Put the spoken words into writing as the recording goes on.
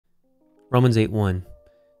Romans 8:1.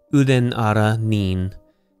 Uden ara nin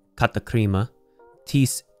katakrima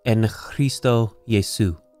tis en Christo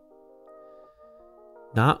Jesu.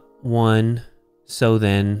 Not one, so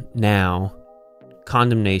then, now,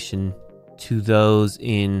 condemnation to those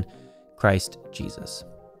in Christ Jesus.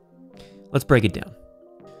 Let's break it down.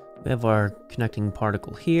 We have our connecting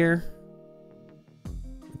particle here,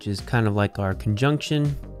 which is kind of like our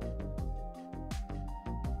conjunction.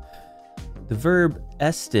 The verb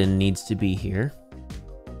esten needs to be here,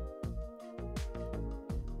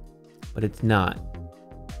 but it's not.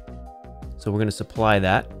 So we're going to supply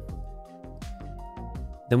that.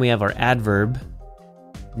 Then we have our adverb,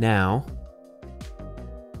 now.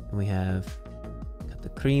 And we have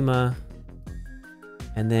katakrima.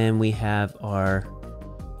 And then we have our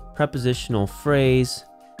prepositional phrase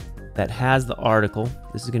that has the article.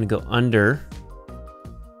 This is going to go under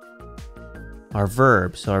our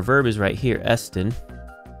verb. So our verb is right here, esten.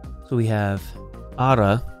 So we have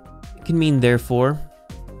ara. It can mean therefore,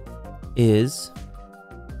 is,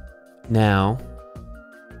 now.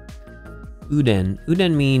 Uden.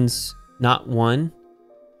 Uden means not one,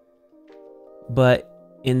 but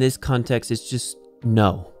in this context, it's just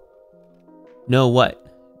no. No what?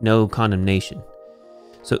 No condemnation.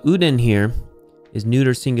 So uden here is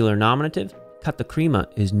neuter singular nominative. Katakrima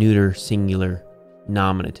is neuter singular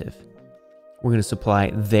nominative. We're going to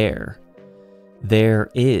supply there.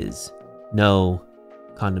 There is no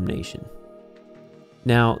condemnation.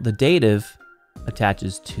 Now, the dative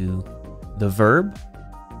attaches to the verb,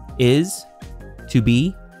 is, to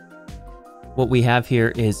be. What we have here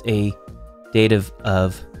is a dative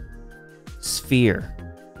of sphere.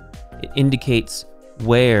 It indicates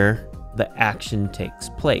where the action takes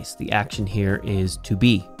place. The action here is to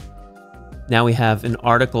be. Now we have an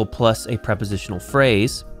article plus a prepositional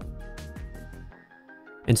phrase.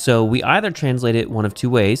 And so we either translate it one of two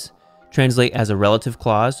ways. Translate as a relative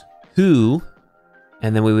clause, who,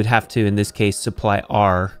 and then we would have to, in this case, supply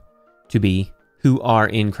are, to be, who are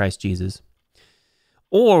in Christ Jesus.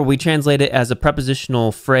 Or we translate it as a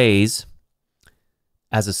prepositional phrase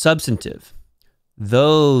as a substantive,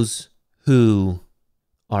 those who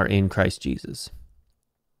are in Christ Jesus.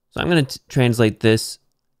 So I'm going to translate this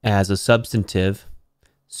as a substantive.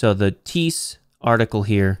 So the tis article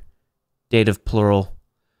here, dative plural,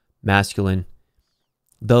 masculine,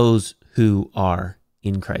 those who are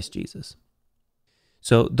in Christ Jesus.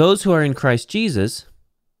 So those who are in Christ Jesus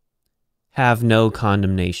have no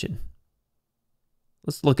condemnation.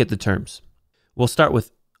 Let's look at the terms. We'll start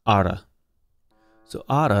with ara. So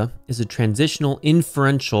ara is a transitional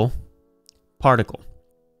inferential particle.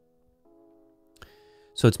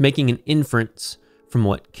 So it's making an inference from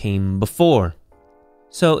what came before.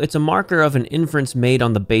 So it's a marker of an inference made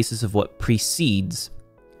on the basis of what precedes.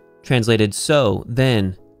 Translated so,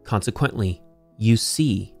 then, consequently, you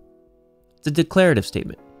see. It's a declarative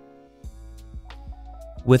statement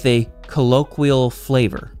with a colloquial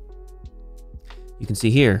flavor. You can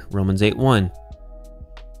see here, Romans 8:1.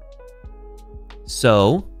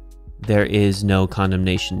 So, there is no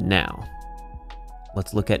condemnation now.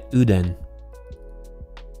 Let's look at uden.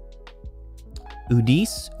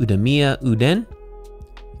 Udis, udamia, uden.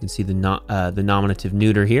 You can see the nominative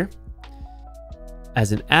neuter here.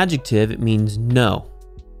 As an adjective, it means no.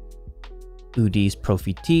 Udis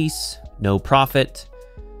prophetis, no prophet.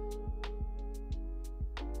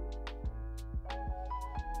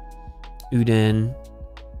 Uden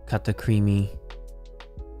katakrimi.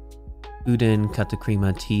 Uden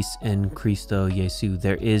katakrima tis en Christo Jesu.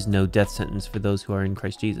 There is no death sentence for those who are in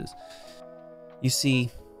Christ Jesus. You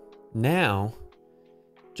see, now,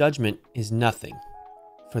 judgment is nothing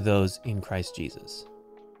for those in Christ Jesus.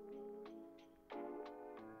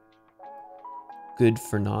 Good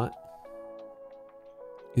for naught.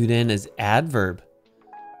 Uden is adverb.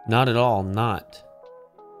 Not at all, not.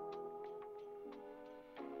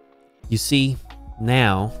 You see,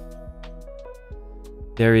 now,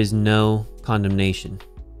 there is no condemnation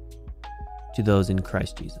to those in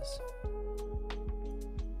Christ Jesus.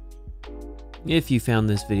 If you found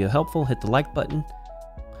this video helpful, hit the like button.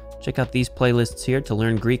 Check out these playlists here to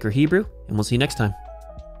learn Greek or Hebrew, and we'll see you next time.